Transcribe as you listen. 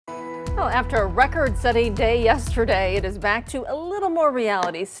Well, after a record-setting day yesterday, it is back to a little more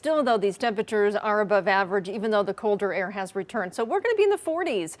reality. Still, though, these temperatures are above average, even though the colder air has returned. So we're going to be in the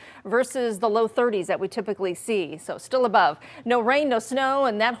 40s versus the low 30s that we typically see. So still above. No rain, no snow,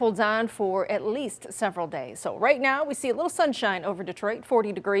 and that holds on for at least several days. So right now, we see a little sunshine over Detroit,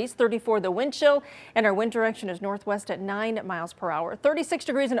 40 degrees, 34 the wind chill, and our wind direction is northwest at 9 miles per hour. 36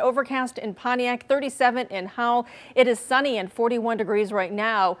 degrees and overcast in Pontiac, 37 in Howell. It is sunny and 41 degrees right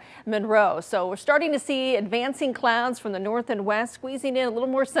now. Monroe. So we're starting to see advancing clouds from the north and west, squeezing in a little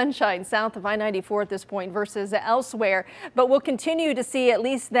more sunshine south of I-94 at this point versus elsewhere. But we'll continue to see at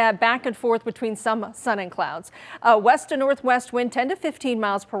least that back and forth between some sun and clouds. West to northwest wind 10 to 15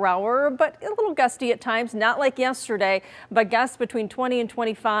 miles per hour, but a little gusty at times, not like yesterday, but gusts between 20 and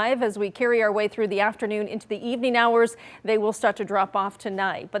 25 as we carry our way through the afternoon into the evening hours. They will start to drop off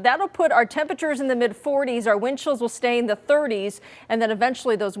tonight, but that'll put our temperatures in the mid 40s. Our wind chills will stay in the 30s, and then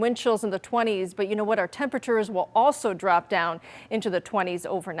eventually those wind chills in the 20s. But you know what? Our temperatures will also drop down into the 20s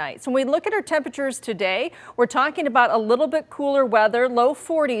overnight. So when we look at our temperatures today, we're talking about a little bit cooler weather, low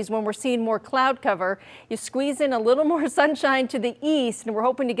 40s when we're seeing more cloud cover. You squeeze in a little more sunshine to the east, and we're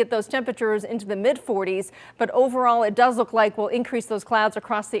hoping to get those temperatures into the mid 40s. But overall, it does look like we'll increase those clouds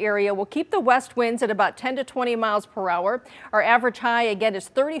across the area. We'll keep the west winds at about 10 to 20 miles per hour. Our average high again is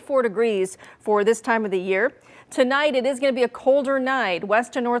 34 degrees for this time of the year. Tonight, it is going to be a colder night.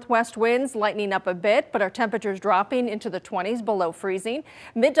 West to northwest winds lightening up a bit, but our temperatures dropping into the 20s below freezing.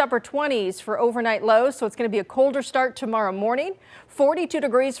 Mid to upper 20s for overnight lows, so it's going to be a colder start tomorrow morning. 42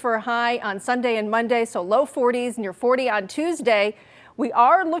 degrees for a high on Sunday and Monday, so low 40s, near 40 on Tuesday. We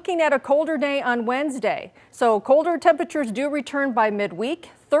are looking at a colder day on Wednesday, so colder temperatures do return by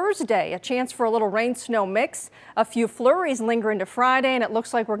midweek. Thursday, a chance for a little rain-snow mix. A few flurries linger into Friday, and it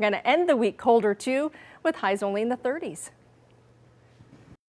looks like we're going to end the week colder too, with highs only in the 30s.